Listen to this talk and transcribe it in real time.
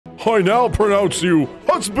I now pronounce you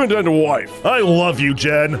husband and wife. I love you,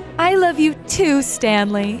 Jen. I love you too,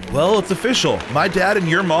 Stanley. Well, it's official. My dad and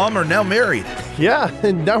your mom are now married. Yeah,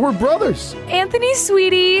 and now we're brothers. Anthony,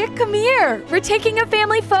 sweetie, come here. We're taking a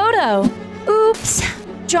family photo. Oops.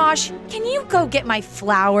 Josh, can you go get my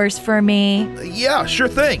flowers for me? Yeah, sure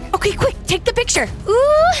thing. Okay, quick, take the picture.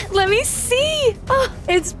 Ooh, let me see. Oh,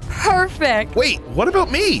 it's perfect. Wait, what about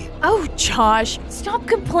me? Oh, Josh, stop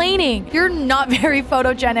complaining. You're not very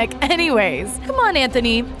photogenic anyways. Come on,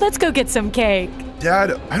 Anthony, let's go get some cake.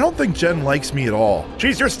 Dad, I don't think Jen likes me at all.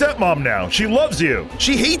 She's your stepmom now. She loves you.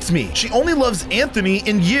 She hates me. She only loves Anthony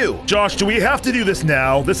and you. Josh, do we have to do this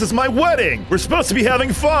now? This is my wedding. We're supposed to be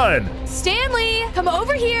having fun. Stanley, come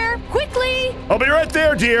over here, quickly. I'll be right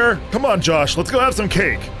there, dear. Come on, Josh, let's go have some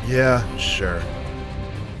cake. Yeah, sure.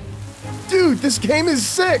 Dude, this game is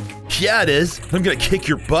sick. Yeah, it is. I'm gonna kick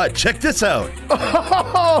your butt. Check this out.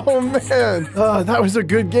 Oh, man. That was a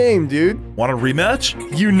good game, dude. Want a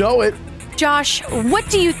rematch? You know it. Josh, what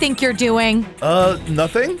do you think you're doing?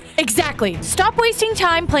 Nothing? Exactly. Stop wasting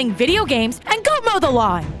time playing video games and go mow the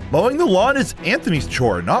lawn. Mowing the lawn is Anthony's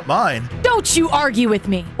chore, not mine. Don't you argue with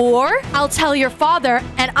me. Or I'll tell your father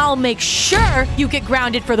and I'll make sure you get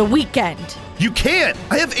grounded for the weekend. You can't.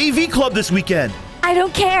 I have AV club this weekend. I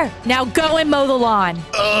don't care. Now go and mow the lawn.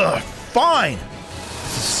 Ugh, fine.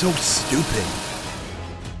 This is so stupid.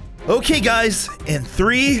 Okay, guys. In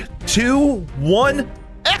 3, 2, 1,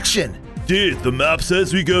 action. Dude, the map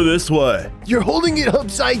says we go this way. You're holding it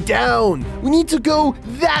upside down. We need to go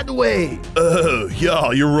that way. Oh,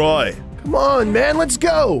 yeah, you're right. Come on, man, let's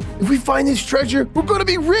go. If we find this treasure, we're gonna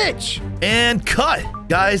be rich. And cut.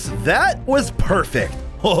 Guys, that was perfect.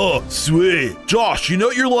 Oh, sweet. Josh, you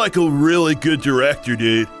know you're like a really good director,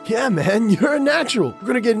 dude. Yeah, man, you're a natural. We're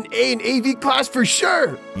gonna get an A in AV class for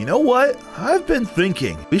sure. You know what? I've been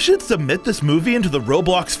thinking we should submit this movie into the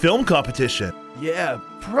Roblox film competition. Yeah,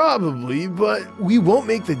 probably, but we won't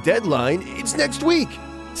make the deadline. It's next week.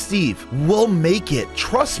 Steve, we'll make it.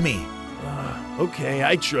 Trust me. Okay,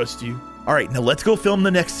 I trust you. All right, now let's go film the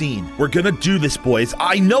next scene. We're gonna do this, boys.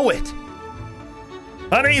 I know it.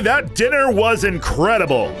 Honey, that dinner was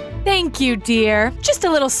incredible. Thank you, dear. Just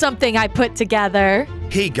a little something I put together.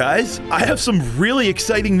 Hey guys, I have some really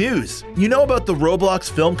exciting news. You know about the Roblox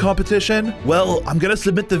film competition? Well, I'm gonna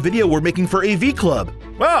submit the video we're making for AV Club.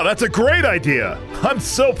 Wow, that's a great idea. I'm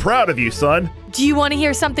so proud of you, son. Do you want to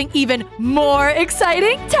hear something even more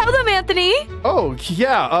exciting? Tell them, Anthony. Oh,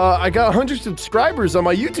 yeah, I got 100 subscribers on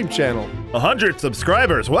my YouTube channel. 100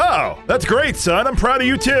 subscribers, wow. That's great, son. I'm proud of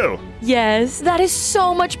you too. Yes, that is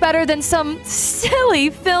so much better than some silly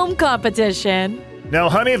film competition. Now,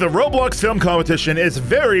 honey, the Roblox film competition is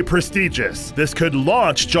very prestigious. This could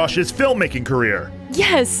launch Josh's filmmaking career.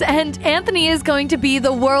 Yes, and Anthony is going to be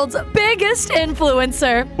the world's biggest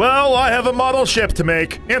influencer. Well, I have a model ship to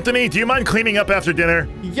make. Anthony, do you mind cleaning up after dinner?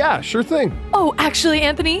 Yeah, sure thing. Oh, actually,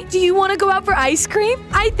 Anthony, do you want to go out for ice cream?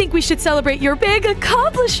 I think we should celebrate your big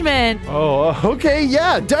accomplishment. Oh, okay,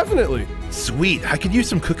 yeah, definitely. Sweet, I could use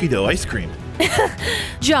some cookie dough ice cream.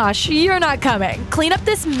 Josh, you're not coming. Clean up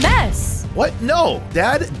this mess. What? No,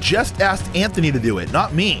 Dad just asked Anthony to do it,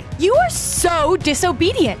 not me. You are so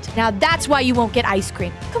disobedient. Now that's why you won't get ice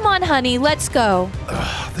cream. Come on, honey, let's go.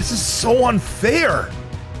 Ugh, this is so unfair.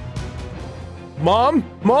 Mom?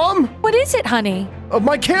 Mom? What is it, honey?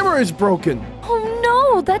 My camera is broken. Oh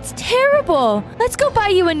no, that's terrible. Let's go buy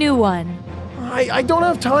you a new one. I don't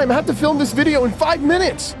have time. I have to film this video in 5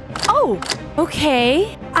 minutes. Oh,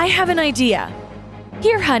 okay. I have an idea.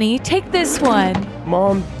 Here, honey, take this one.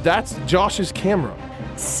 Mom, that's Josh's camera.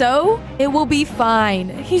 So, it will be fine.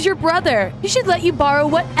 He's your brother. He should let you borrow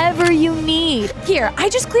whatever you need. Here, I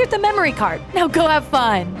just cleared the memory card. Now go have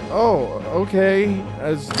fun. Oh, okay.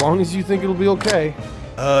 As long as you think it'll be okay.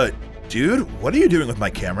 Dude, what are you doing with my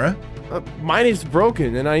camera? Mine is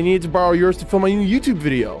broken, and I needed to borrow yours to film my new YouTube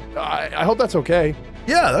video. I hope that's okay.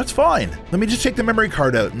 Yeah, that's fine. Let me just take the memory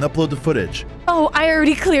card out and upload the footage. Oh, I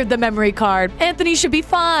already cleared the memory card. Anthony should be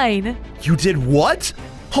fine. You did what?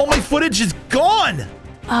 All my footage is gone!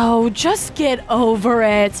 Oh, just get over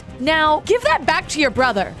it. Now, give that back to your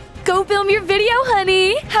brother. Go film your video,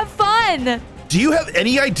 honey. Have fun. Do you have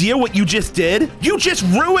any idea what you just did? You just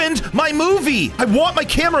ruined my movie! I want my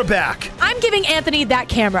camera back! I'm giving Anthony that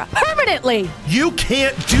camera permanently. You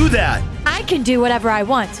can't do that! I can do whatever I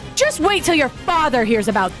want. Just wait till your father hears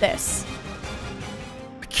about this.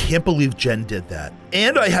 I can't believe Jen did that.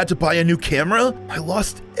 And I had to buy a new camera? I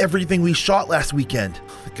lost everything we shot last weekend.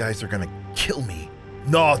 The guys are gonna kill me.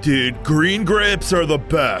 Nah, dude, green grapes are the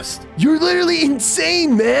best. You're literally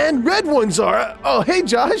insane, man. Red ones are. Oh, hey,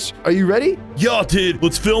 Josh. Are you ready? Yeah, dude,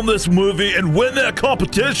 let's film this movie and win that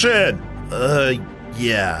competition.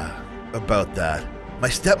 Yeah, about that. My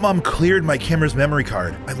stepmom cleared my camera's memory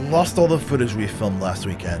card. I lost all the footage we filmed last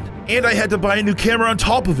weekend. And I had to buy a new camera on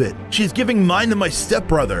top of it. She's giving mine to my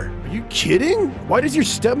stepbrother. Are you kidding? Why does your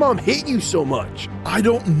stepmom hate you so much? I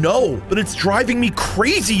don't know, but it's driving me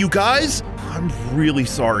crazy, you guys. I'm really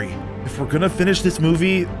sorry. If we're gonna finish this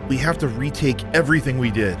movie, we have to retake everything we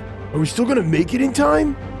did. Are we still gonna make it in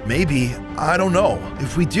time? Maybe. I don't know.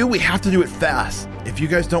 If we do, we have to do it fast. If you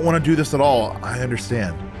guys don't want to do this at all, I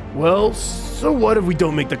understand. Well, so what if we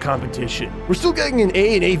don't make the competition? We're still getting an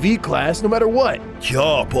A in AV class no matter what.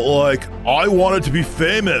 Yeah, but like, I wanted to be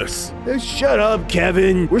famous. Hey, shut up,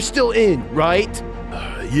 Kevin. We're still in, right?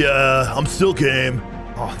 Yeah, I'm still game.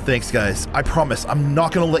 Oh, thanks, guys. I promise I'm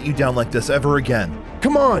not gonna let you down like this ever again.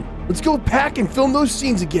 Come on, let's go pack and film those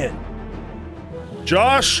scenes again.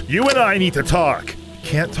 Josh, you and I need to talk.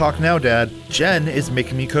 Can't talk now, Dad. Jen is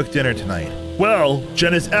making me cook dinner tonight. Well,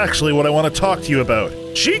 Jen is actually what I want to talk to you about.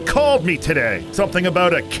 She called me today. Something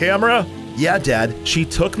about a camera? Yeah, Dad. She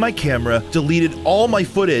took my camera, deleted all my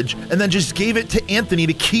footage, and then just gave it to Anthony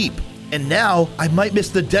to keep. And now I might miss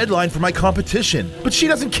the deadline for my competition, but she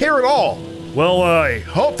doesn't care at all. Well, I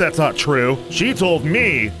hope that's not true. She told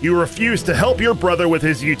me you refused to help your brother with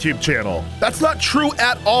his YouTube channel. That's not true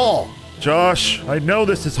at all. Josh, I know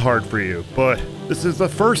this is hard for you, but this is the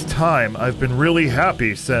first time I've been really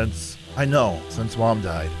happy since Mom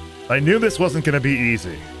died. I knew this wasn't going to be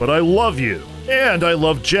easy, but I love you. And I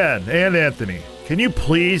love Jen and Anthony. Can you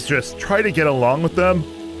please just try to get along with them?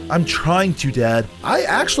 I'm trying to, Dad. I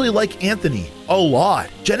actually like Anthony a lot.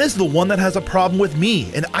 Jen is the one that has a problem with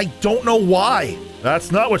me, and I don't know why.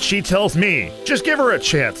 That's not what she tells me. Just give her a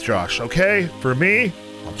chance, Josh, okay? For me?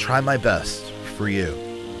 I'll try my best for you.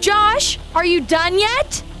 Josh, are you done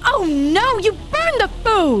yet? Oh no, you burned the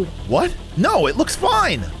food! What? No, it looks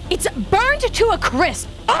fine. It's burned to a crisp.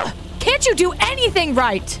 Ugh, can't you do anything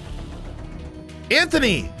right?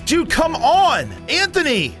 Anthony! Dude, come on!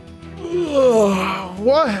 Anthony!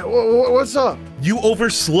 What's up? You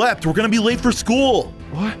overslept. We're gonna be late for school.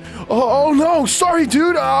 What? Oh no, sorry,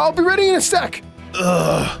 dude. I'll be ready in a sec.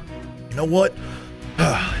 You know what?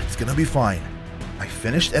 It's gonna be fine. I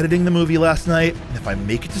finished editing the movie last night, and if I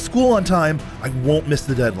make it to school on time, I won't miss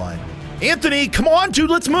the deadline. Anthony, come on,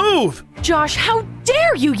 dude, let's move! Josh, how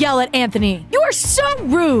dare you yell at Anthony? You are so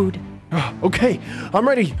rude. Okay, I'm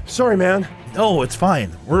ready. Sorry, man. No, it's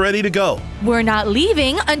fine. We're ready to go. We're not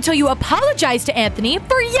leaving until you apologize to Anthony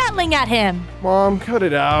for yelling at him. Mom, cut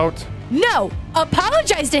it out. No,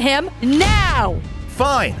 apologize to him now.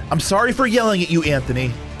 Fine. I'm sorry for yelling at you,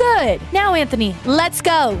 Anthony. Good. Now, Anthony, let's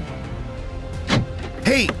go.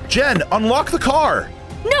 Hey, Jen, unlock the car.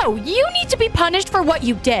 No, you need to be punished for what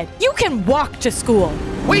you did. You can walk to school.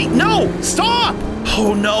 Wait, no! Stop!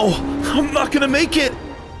 Oh no, I'm not gonna make it.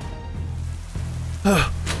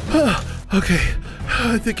 Okay,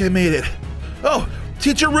 I think I made it. Oh,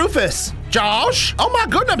 Teacher Rufus. Josh? Oh my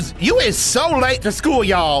goodness, you is so late to school,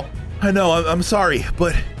 y'all. I know, I'm sorry,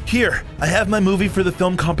 but here, I have my movie for the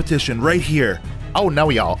film competition right here. Oh no,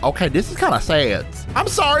 y'all. Okay, this is kind of sad. I'm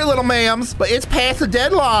sorry, little ma'ams, but it's past the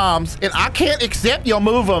deadlines, and I can't accept your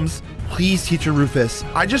move-ums. Please, Teacher Rufus,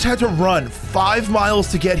 I just had to run 5 miles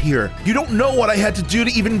to get here. You don't know what I had to do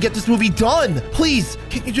to even get this movie done. Please,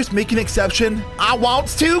 can't you just make an exception? I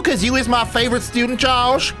wants to, cause you is my favorite student,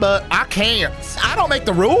 Josh, but I can't. I don't make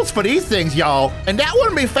the rules for these things, y'all, and that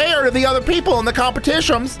wouldn't be fair to the other people in the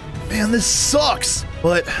competitions. Man, this sucks,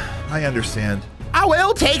 but I understand. I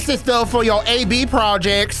will take this though for your AB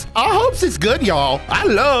projects. I hopes it's good, y'all. I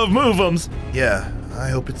love move-ums. Yeah, I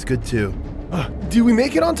hope it's good too. Did we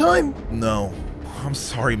make it on time? No, I'm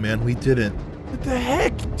sorry, man, we didn't. What the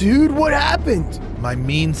heck, dude? What happened? My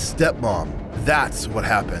mean stepmom. That's what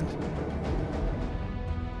happened.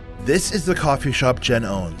 This is the coffee shop Jen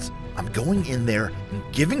owns. I'm going in there and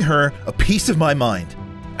giving her a piece of my mind.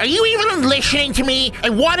 Are you even listening to me? I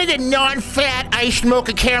wanted a non-fat iced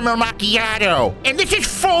mocha caramel macchiato, and this is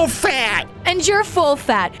full fat. And you're full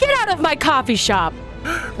fat. Get out of my coffee shop.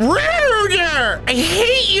 Ruder! I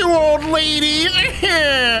hate you, old lady.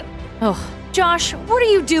 Oh, Josh, what are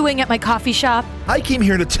you doing at my coffee shop? I came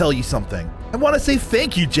here to tell you something. I want to say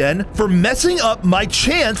thank you, Jen, for messing up my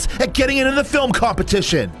chance at getting into the film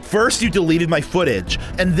competition. First, you deleted my footage,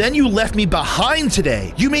 and then you left me behind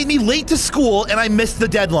today. You made me late to school, and I missed the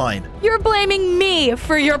deadline. You're blaming me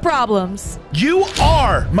for your problems. You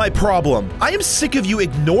are my problem. I am sick of you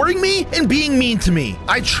ignoring me and being mean to me.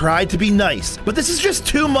 I tried to be nice, but this is just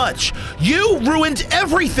too much. You ruined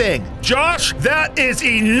everything. Josh, that is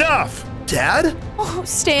enough! Dad? Oh,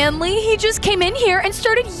 Stanley, he just came in here and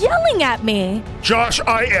started yelling at me. Josh,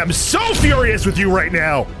 I am so furious with you right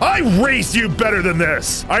now. I raised you better than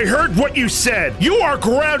this. I heard what you said. You are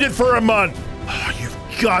grounded for a month. Oh,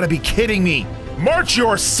 you've got to be kidding me. March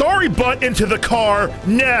your sorry butt into the car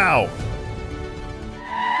now.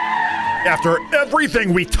 After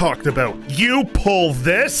everything we talked about, you pull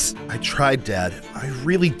this? I tried, Dad. I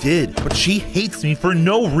really did. But she hates me for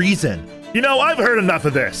no reason. You know, I've heard enough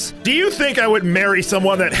of this. Do you think I would marry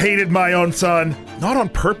someone that hated my own son? Not on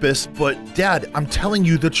purpose, but Dad, I'm telling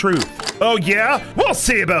you the truth. Oh yeah? We'll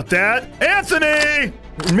see about that. Anthony!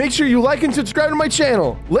 Make sure you like and subscribe to my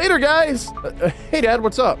channel. Later, guys. Hey, Dad,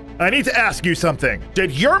 what's up? I need to ask you something.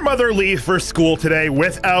 Did your mother leave for school today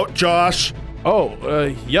without Josh?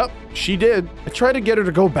 Yep, she did. I tried to get her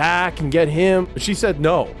to go back and get him, but she said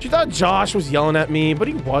no. She thought Josh was yelling at me, but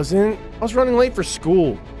he wasn't. I was running late for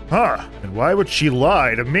school. Huh, and why would she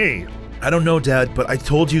lie to me? I don't know, Dad, but I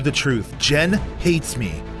told you the truth. Jen hates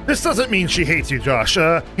me. This doesn't mean she hates you, Josh.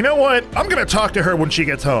 You know what? I'm gonna talk to her when she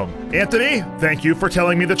gets home. Anthony, thank you for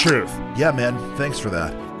telling me the truth. Yeah, man, thanks for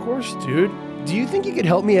that. Of course, dude. Do you think you could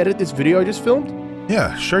help me edit this video I just filmed?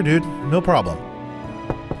 Yeah, sure, dude. No problem.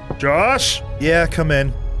 Josh? Yeah, come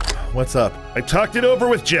in. What's up? I talked it over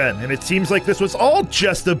with Jen, and it seems like this was all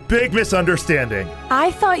just a big misunderstanding.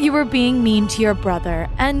 I thought you were being mean to your brother,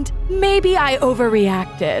 and maybe I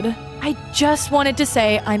overreacted. I just wanted to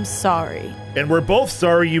say I'm sorry. And we're both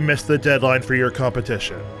sorry you missed the deadline for your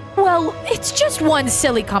competition. Well, it's just one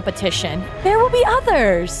silly competition. There will be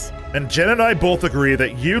others. And Jen and I both agree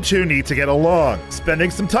that you two need to get along. Spending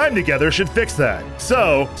some time together should fix that.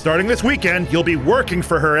 So, starting this weekend, you'll be working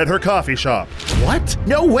for her at her coffee shop. What?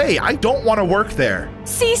 No way, I don't want to work there.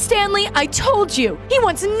 See, Stanley, I told you. He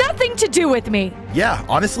wants nothing to do with me. Yeah,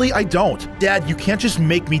 honestly, I don't. Dad, you can't just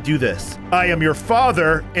make me do this. I am your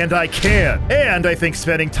father, and I can. And I think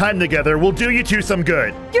spending time together will do you two some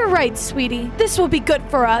good. You're right, sweetie. This will be good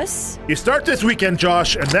for us. You start this weekend,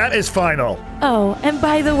 Josh, and that is final. Oh, and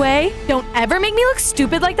by the way, don't ever make me look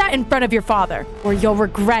stupid like that in front of your father, or you'll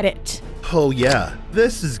regret it. Oh yeah,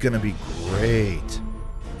 this is gonna be great.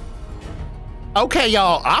 Okay,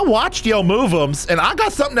 y'all, I watched your moveums, and I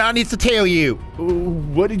got something I need to tell you.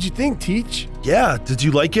 What did you think, Teach? Yeah, did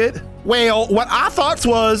you like it? Well, what I thought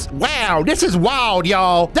was, wow, this is wild,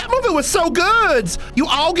 y'all. That movie was so good. You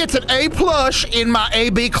all get an A+ in my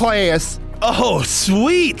AB class. Oh,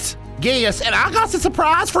 sweet. Yes, and I got a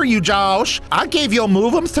surprise for you, Josh. I gave your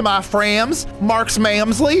moveums to my friends, Mark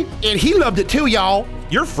Mansley, and he loved it too, y'all.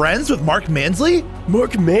 You're friends with Mark Mansley?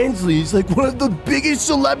 Mark Mansley is like one of the biggest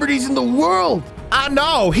celebrities in the world. I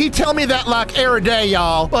know, he tell me that like every day,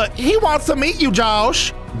 y'all, but he wants to meet you,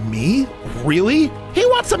 Josh. Me? Really? He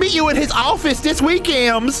wants to meet you in his office this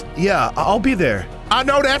weekend. Yeah, I'll be there. I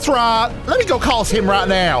know that's right. Let me go call him right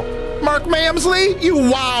now. Mark Mansley, you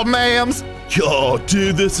wild mams. Yo,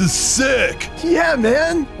 dude, this is sick. Yeah,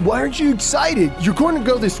 man. Why aren't you excited? You're going to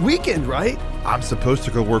go this weekend, right? I'm supposed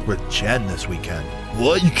to go work with Jen this weekend.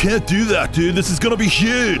 What? You can't do that, dude. This is gonna be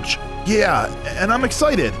huge. Yeah, and I'm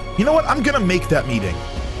excited. You know what? I'm gonna make that meeting.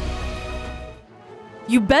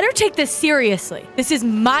 You better take this seriously. This is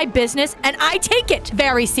my business, and I take it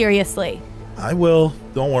very seriously. I will.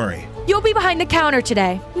 Don't worry. You'll be behind the counter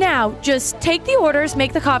today. Now, just take the orders,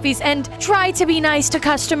 make the coffees, and try to be nice to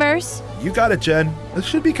customers. You got it, Jen. This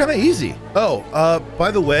should be kind of easy. Oh, by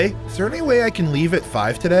the way, is there any way I can leave at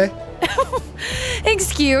 5 today?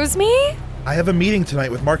 Excuse me? I have a meeting tonight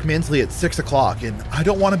with Mark Mansley at 6 o'clock, and I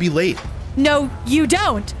don't want to be late. No, you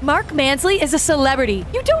don't. Mark Mansley is a celebrity.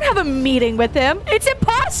 You don't have a meeting with him. It's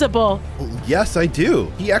impossible. Well, yes, I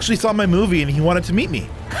do. He actually saw my movie, and he wanted to meet me.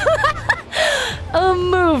 A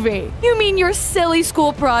movie? You mean your silly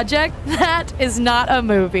school project? That is not a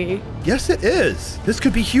movie. Yes, it is. This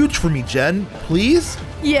could be huge for me, Jen. Please?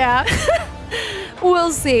 Yeah.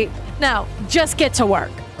 We'll see. Now, just get to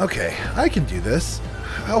work. Okay, I can do this.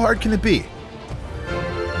 How hard can it be?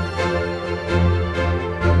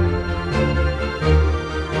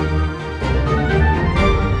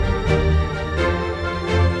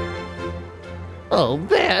 Oh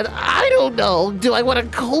man, I don't know. Do I want a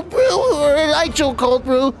cold brew or an actual cold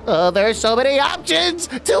brew? There are so many options.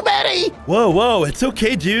 Too many. Whoa, it's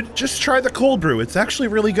okay, dude. Just try the cold brew. It's actually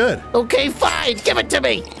really good. Okay, fine. Give it to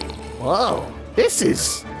me. Whoa, this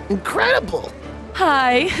is incredible.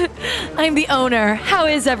 Hi, I'm the owner. How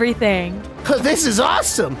is everything? This is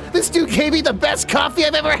awesome. This dude gave me the best coffee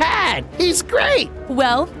I've ever had. He's great.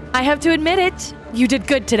 Well, I have to admit it. You did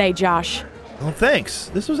good today, Josh. Well, thanks.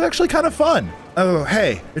 This was actually kind of fun. Oh,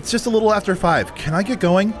 hey, it's just a little after 5. Can I get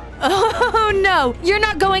going? Oh, no. You're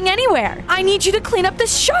not going anywhere. I need you to clean up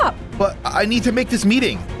this shop. But I need to make this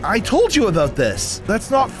meeting. I told you about this. That's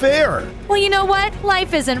not fair. Well, you know what?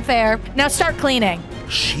 Life isn't fair. Now start cleaning.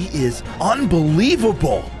 She is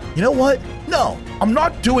unbelievable. You know what? No, I'm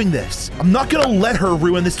not doing this. I'm not gonna let her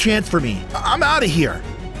ruin this chance for me. I'm out of here.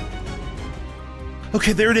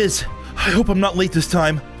 Okay, there it is. I hope I'm not late this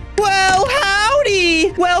time. Well,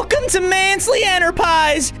 howdy! Welcome to Mansley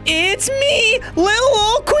Enterprise. It's me, little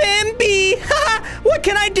old Quimby. What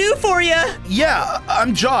can I do for you? Yeah,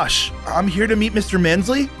 I'm Josh. I'm here to meet Mr.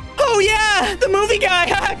 Mansley. Oh yeah, the movie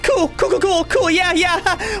guy. Cool.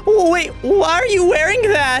 Yeah. Wait, why are you wearing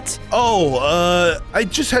that? Oh, I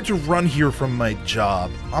just had to run here from my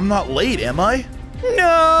job. I'm not late, am I?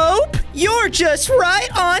 Nope, you're just right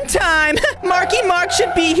on time. Marky Mark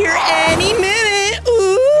should be here any minute.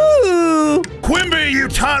 Ooh. Quimby, you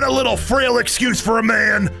tiny little frail excuse for a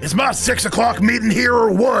man. Is my 6 o'clock meeting here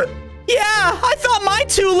or what? Yeah, I thought my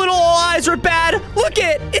 2 little eyes were bad. Look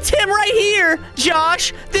it's him right here.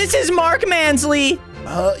 Josh, this is Mark Mansley.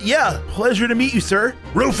 Yeah, pleasure to meet you, sir.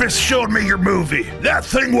 Rufus showed me your movie. That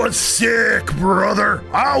thing was sick, brother.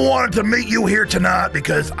 I wanted to meet you here tonight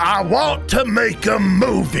because I want to make a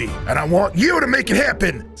movie, and I want you to make it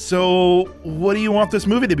happen. So, what do you want this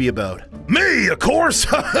movie to be about? Me, of course.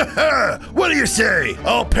 What do you say?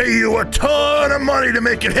 I'll pay you a ton of money to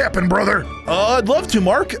make it happen, brother. I'd love to,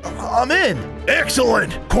 Mark. I'm in.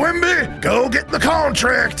 Excellent. Quimby, go get the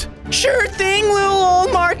contract. Sure thing, little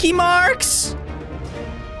old Marky Marks.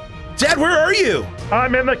 Dad, where are you?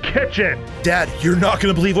 I'm in the kitchen. Dad, you're not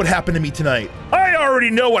gonna believe what happened to me tonight. I already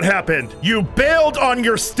know what happened. You bailed on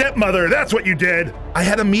your stepmother. That's what you did. I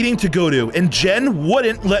had a meeting to go to, and Jen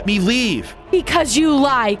wouldn't let me leave. Because you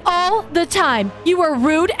lie all the time. You were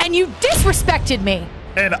rude and you disrespected me.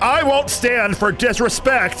 And I won't stand for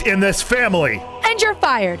disrespect in this family. And you're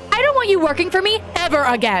fired. I don't want you working for me ever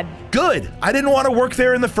again. Good. I didn't want to work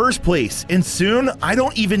there in the first place, and soon I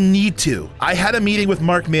don't even need to. I had a meeting with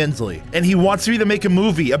Mark Mansley, and he wants me to make a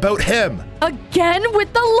movie about him. Again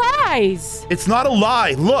with the lies. It's not a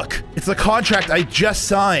lie. Look, it's the contract I just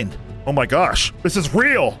signed. Oh my gosh, this is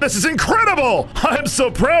real. This is incredible. I'm so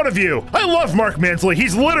proud of you. I love Mark Mansley.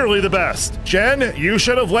 He's literally the best. Jen, you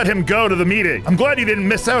should have let him go to the meeting. I'm glad you didn't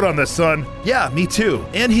miss out on this, son. Yeah, me too.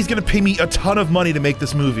 And he's gonna pay me a ton of money to make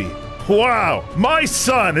this movie. Wow, my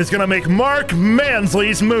son is gonna make Mark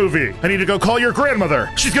Mansley's movie. I need to go call your grandmother.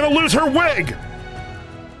 She's gonna lose her wig.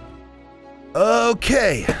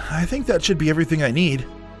 Okay, I think that should be everything I need.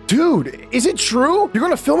 Dude, is it true? You're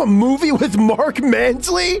gonna film a movie with Mark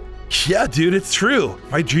Mansley? Yeah, dude, it's true.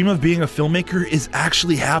 My dream of being a filmmaker is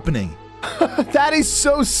actually happening. That is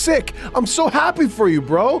so sick. I'm so happy for you,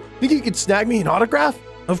 bro. Think you could snag me an autograph?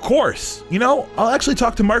 Of course. You know, I'll actually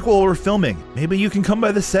talk to Mark while we're filming. Maybe you can come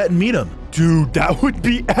by the set and meet him. Dude, that would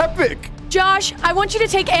be epic. Josh, I want you to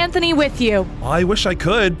take Anthony with you. Well, I wish I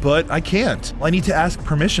could, but I can't. I need to ask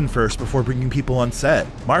permission first before bringing people on set.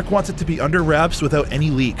 Mark wants it to be under wraps without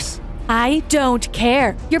any leaks. I don't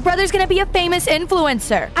care. Your brother's gonna be a famous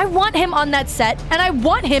influencer. I want him on that set, and I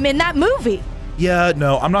want him in that movie. Yeah,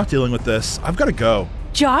 no, I'm not dealing with this. I've got to go.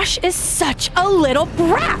 Josh is such a little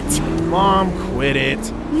brat. Mom, quit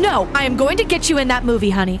it. No, I am going to get you in that movie,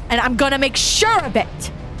 honey, and I'm gonna make sure of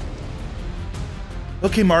it.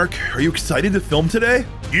 Okay, Mark, are you excited to film today?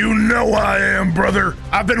 You know I am, brother.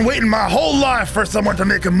 I've been waiting my whole life for someone to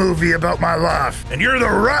make a movie about my life, and you're the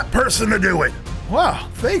right person to do it. Wow,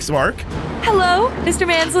 thanks, Mark. Hello, Mr.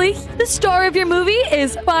 Mansley. The star of your movie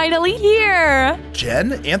is finally here.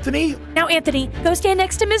 Jen? Anthony? Now, Anthony, go stand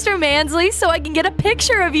next to Mr. Mansley so I can get a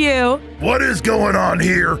picture of you. What is going on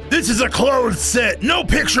here? This is a closed set. No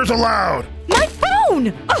pictures allowed. My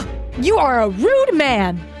phone! Oh, you are a rude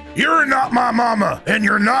man. You're not my mama, and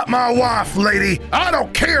you're not my wife, lady. I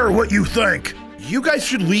don't care what you think. You guys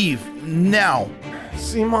should leave now.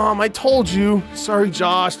 See, Mom, I told you. Sorry,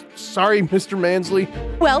 Josh. Sorry, Mr. Mansley.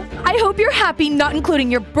 Well, I hope you're happy not including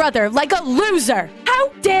your brother like a loser. How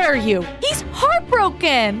dare you? He's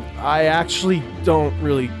heartbroken. I actually don't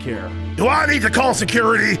really care. Do I need to call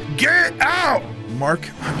security? Get out! Mark,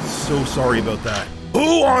 I'm so sorry about that.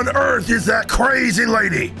 Who on earth is that crazy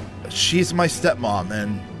lady? She's my stepmom,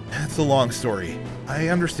 and it's a long story. I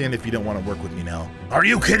understand if you don't want to work with me now. Are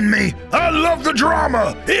you kidding me? I love the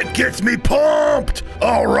drama. It gets me pumped.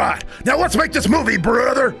 All right, now let's make this movie,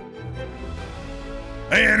 brother.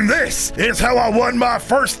 And this is how I won my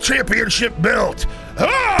first championship belt.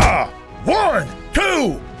 Ah! 1,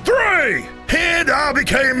 2, 3. And I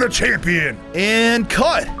became the champion. And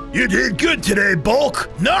cut. You did good today, Bulk.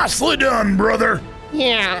 Nicely done, brother.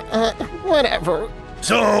 Yeah, whatever.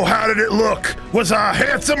 So, how did it look? Was I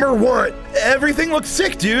handsome or what? Everything looks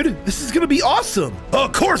sick, dude. This is gonna be awesome.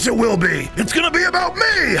 Of course it will be. It's gonna be about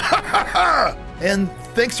me. Ha ha ha. And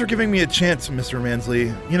thanks for giving me a chance, Mr.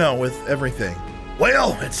 Mansley. You know, with everything.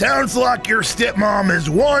 Well, it sounds like your stepmom is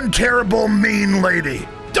one terrible mean lady.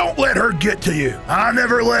 Don't let her get to you. I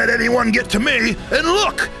never let anyone get to me. And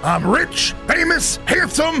look, I'm rich, famous,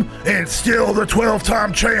 handsome, and still the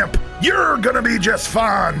 12-time champ. You're gonna be just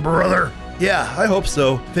fine, brother. Yeah, I hope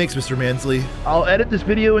so. Thanks, Mr. Mansley. I'll edit this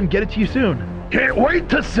video and get it to you soon. Can't wait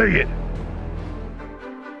to see it.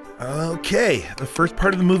 Okay, the first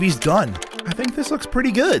part of the movie's done. I think this looks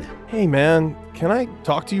pretty good. Hey, man, can I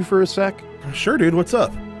talk to you for a sec? Sure, dude, what's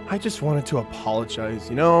up? I just wanted to apologize,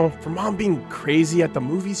 for Mom being crazy at the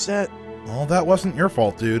movie set. Well, that wasn't your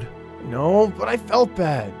fault, dude. No, but I felt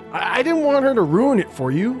bad. I didn't want her to ruin it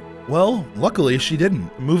for you. Well, luckily she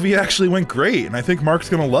didn't. The movie actually went great, and I think Mark's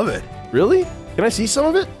gonna love it. Really? Can I see some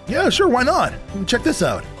of it? Yeah, sure, why not? Check this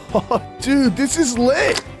out. Oh, dude, this is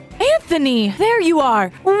lit. Anthony, there you are.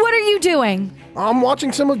 What are you doing? I'm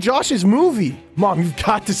watching some of Josh's movie. Mom, you've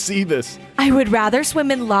got to see this. I would rather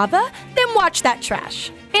swim in lava than watch that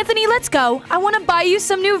trash. Anthony, let's go. I want to buy you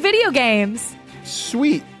some new video games.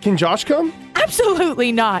 Sweet. Can Josh come?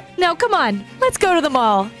 Absolutely not. Now, come on. Let's go to the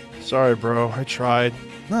mall. Sorry, bro. I tried.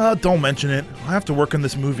 Don't mention it. I have to work on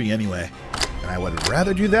this movie anyway. And I would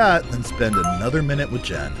rather do that than spend another minute with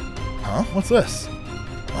Jen. Huh? What's this?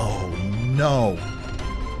 Oh, no.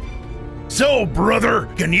 So, brother,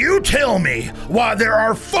 can you tell me why there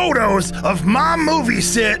are photos of my movie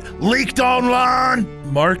set leaked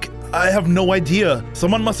online? Mark, I have no idea.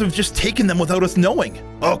 Someone must have just taken them without us knowing.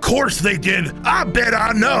 Of course they did. I bet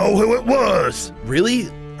I know who it was. Really?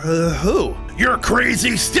 Who? Your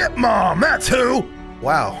crazy stepmom, that's who.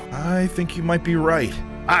 Wow, I think you might be right.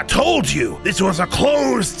 I told you this was a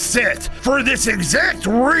closed set for this exact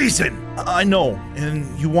reason. I know,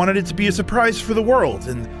 and you wanted it to be a surprise for the world,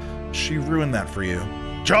 and she ruined that for you.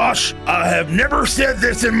 Josh, I have never said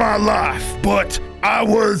this in my life, but I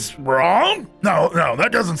was wrong? No,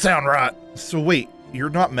 that doesn't sound right. So wait, you're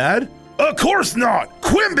not mad? Of course not.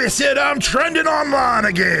 Quimby said I'm trending online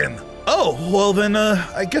again. Oh, well then,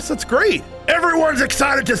 I guess that's great. Everyone's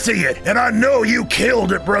excited to see it, and I know you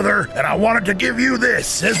killed it, brother, and I wanted to give you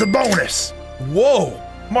this as a bonus. Whoa,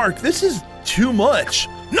 Mark, this is too much.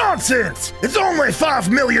 Nonsense! It's only $5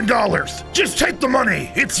 million. Just take the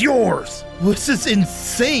money. It's yours. This is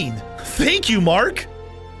insane. Thank you, Mark.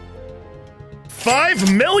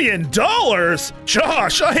 $5 million?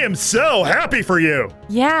 Josh, I am so happy for you.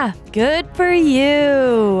 Yeah, good for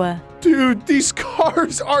you. Dude, these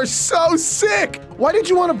cars are so sick. Why did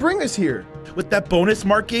you want to bring this here? With that bonus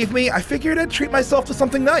Mark gave me, I figured I'd treat myself to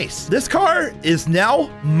something nice. This car is now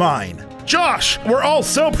mine. Josh, we're all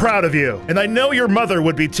so proud of you, and I know your mother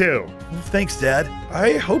would be too. Well, thanks, Dad.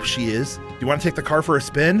 I hope she is. Do you want to take the car for a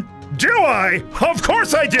spin? Do I? Of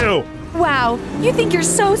course I do! Wow, you think you're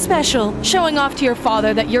so special, showing off to your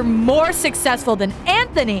father that you're more successful than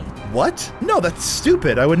Anthony. What? No, that's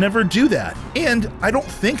stupid. I would never do that. And I don't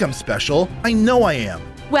think I'm special. I know I am.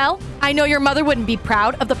 Well, I know your mother wouldn't be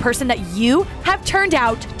proud of the person that you have turned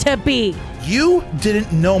out to be. You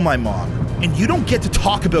didn't know my mom, and you don't get to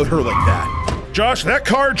talk about her like that. Josh, that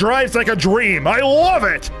car drives like a dream. I love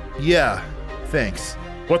it. Yeah, thanks.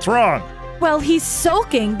 What's wrong? Well, he's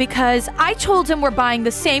sulking because I told him we're buying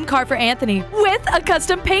the same car for Anthony with a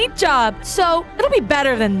custom paint job. So it'll be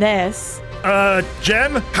better than this.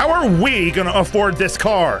 Jen, how are we gonna afford this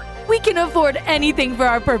car? We can afford anything for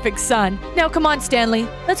our perfect son. Now come on, Stanley.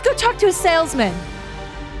 Let's go talk to a salesman.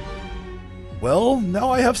 Well, now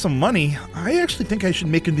I have some money. I actually think I should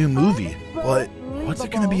make a new movie. But what's it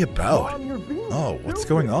gonna be about? Oh, what's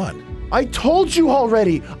going on? I told you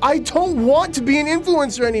already. I don't want to be an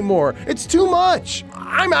influencer anymore. It's too much.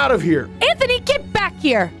 I'm out of here. Anthony, get back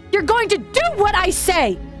here. You're going to do what I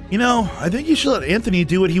say. You know, I think you should let Anthony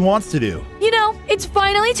do what he wants to do. You know, it's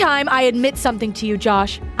finally time I admit something to you,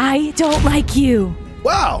 Josh. I don't like you.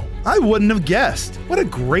 Wow, I wouldn't have guessed. What a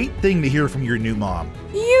great thing to hear from your new mom.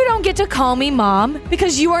 You don't get to call me mom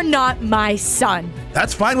because you are not my son.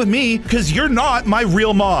 That's fine with me, because you're not my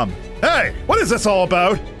real mom. Hey, what is this all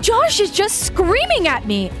about? Josh is just screaming at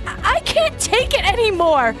me. I can't take it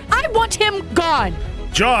anymore. I want him gone.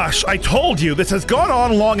 Josh, I told you this has gone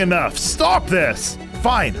on long enough. Stop this.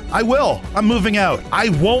 Fine, I will. I'm moving out. I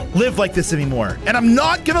won't live like this anymore. And I'm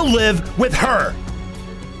not gonna live with her.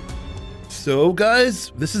 So,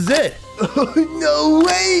 guys, this is it. No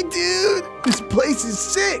way, dude. This place is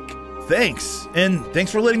sick. Thanks. And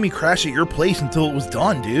thanks for letting me crash at your place until it was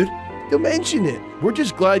done, dude. Don't mention it. We're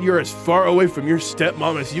just glad you're as far away from your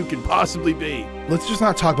stepmom as you can possibly be. Let's just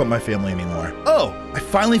not talk about my family anymore. Oh, I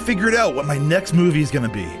finally figured out what my next movie is gonna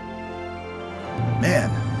be. Man,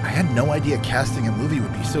 I had no idea casting a movie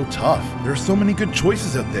would be so tough. There are so many good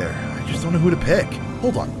choices out there. I just don't know who to pick.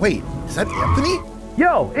 Hold on, wait, is that Anthony?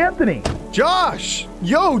 Yo, Anthony! Josh!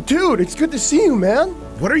 Yo, dude, it's good to see you, man.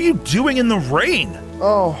 What are you doing in the rain?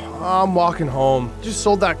 Oh, I'm walking home. Just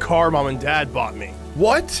sold that car Mom and Dad bought me.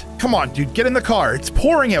 What? Come on, dude, get in the car. It's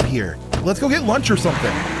pouring out here. Let's go get lunch or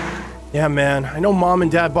something. Yeah, man, I know Mom and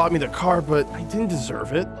Dad bought me the car, but I didn't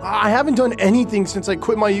deserve it. I haven't done anything since I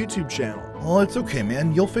quit my YouTube channel. Well, it's okay,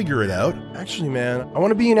 man. You'll figure it out. Actually, man, I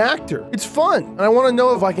want to be an actor. It's fun, and I want to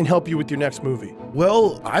know if I can help you with your next movie.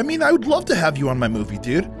 Well, I mean, I would love to have you on my movie,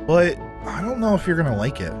 dude, but I don't know if you're gonna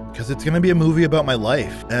like it, because it's gonna be a movie about my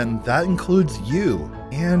life, and that includes you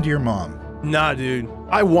and your mom. Nah, dude,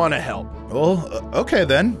 I want to help. Well, okay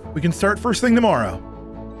then. We can start first thing tomorrow.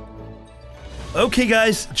 Okay,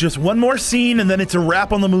 guys, just one more scene and then it's a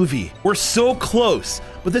wrap on the movie. We're so close,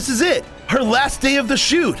 but this is it, our last day of the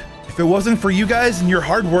shoot. If it wasn't for you guys and your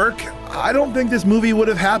hard work, I don't think this movie would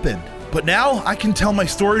have happened. But now I can tell my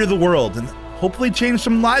story to the world and hopefully change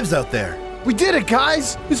some lives out there. We did it,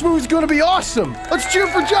 guys! This movie's gonna be awesome! Let's cheer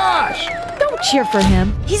for Josh! Don't cheer for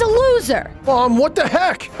him. He's a loser. Mom, what the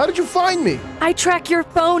heck? How did you find me? I track your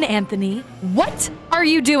phone, Anthony. What are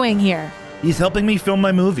you doing here? He's helping me film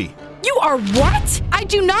my movie. You are what? I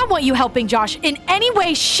do not want you helping Josh in any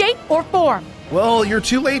way, shape, or form. Well, you're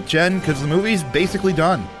too late, Jen, because the movie's basically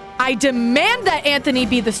done. I demand that Anthony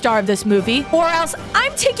be the star of this movie, or else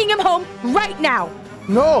I'm taking him home right now.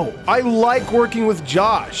 No, I like working with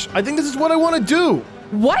Josh. I think this is what I want to do.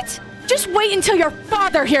 What? Just wait until your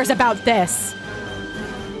father hears about this.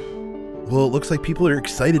 Well, it looks like people are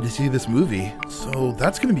excited to see this movie, so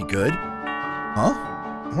that's gonna be good. Huh?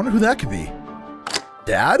 I wonder who that could be.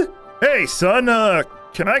 Dad? Hey, son,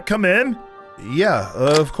 can I come in? Yeah,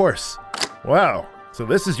 of course. Wow, so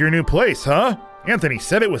this is your new place, huh? Anthony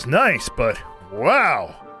said it was nice, but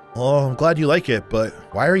wow. Well, I'm glad you like it, but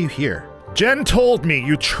why are you here? Jen told me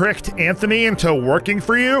you tricked Anthony into working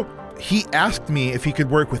for you? He asked me if he could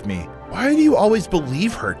work with me. Why do you always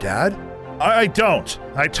believe her, Dad? I don't.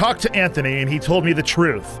 I talked to Anthony and he told me the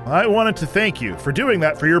truth. I wanted to thank you for doing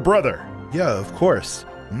that for your brother. Yeah, of course.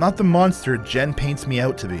 I'm not the monster Jen paints me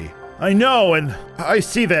out to be. I know, and I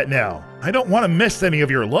see that now. I don't want to miss any of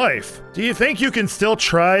your life. Do you think you can still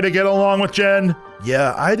try to get along with Jen?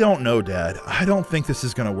 Yeah, I don't know, Dad. I don't think this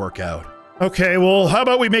is gonna work out. Okay, well, how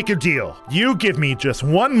about we make a deal? You give me just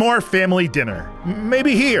one more family dinner.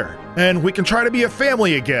 Maybe here. And we can try to be a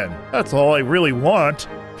family again. That's all I really want.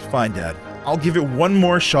 Fine, Dad. I'll give it one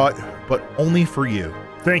more shot, but only for you.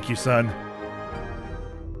 Thank you, son.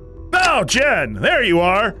 Oh, Jen, there you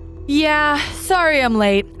are. Yeah, sorry I'm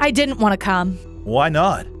late. I didn't want to come. Why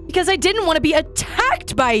not? Because I didn't want to be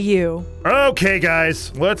attacked by you. Okay,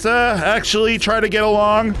 guys, let's actually try to get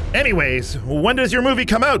along. Anyways, when does your movie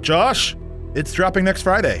come out, Josh? It's dropping next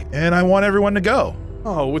Friday, and I want everyone to go.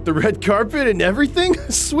 Oh, with the red carpet and everything?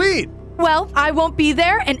 Sweet. Well, I won't be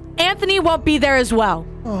there, and Anthony won't be there as well.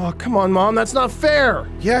 Oh, come on, Mom. That's not fair.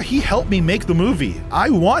 Yeah, he helped me make the movie. I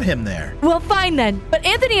want him there. Well, fine then. But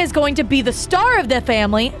Anthony is going to be the star of the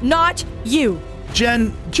family, not you.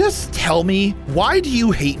 Jen, just tell me, why do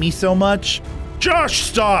you hate me so much? Josh,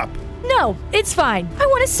 stop! No, it's fine. I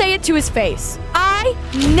want to say it to his face. I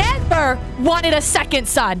never wanted a second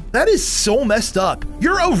son. That is so messed up.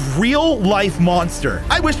 You're a real-life monster.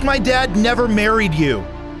 I wish my dad never married you.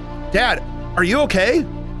 Dad, are you okay?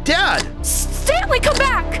 Dad! Stanley, come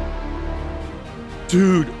back!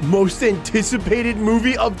 Dude, most anticipated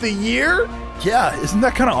movie of the year? Yeah, isn't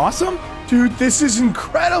that kind of awesome? Dude, this is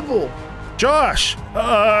incredible. Josh,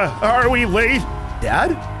 are we late?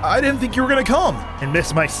 Dad? I didn't think you were gonna come. And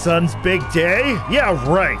miss my son's big day? Yeah,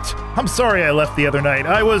 right. I'm sorry I left the other night.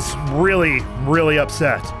 I was really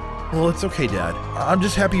upset. Well, it's okay, Dad. I'm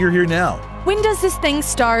just happy you're here now. When does this thing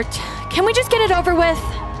start? Can we just get it over with?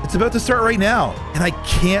 It's about to start right now, and I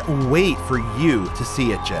can't wait for you to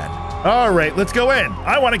see it, Jen. All right, let's go in.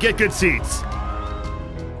 I want to get good seats.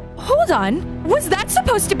 Hold on. Was that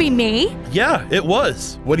supposed to be me? Yeah, it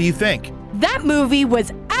was. What do you think? That movie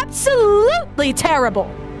was absolutely absolutely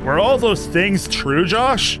terrible. Were all those things true,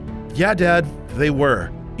 Josh? Yeah, Dad, they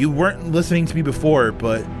were. You weren't listening to me before,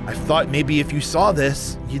 but I thought maybe if you saw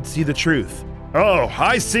this, you'd see the truth. Oh,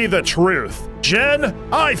 I see the truth. Jen,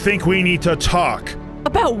 I think we need to talk.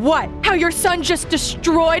 About what? How your son just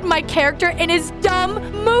destroyed my character in his dumb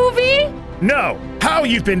movie? No, how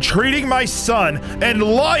you've been treating my son and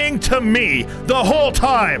lying to me the whole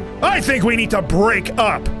time. I think we need to break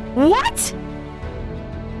up. What?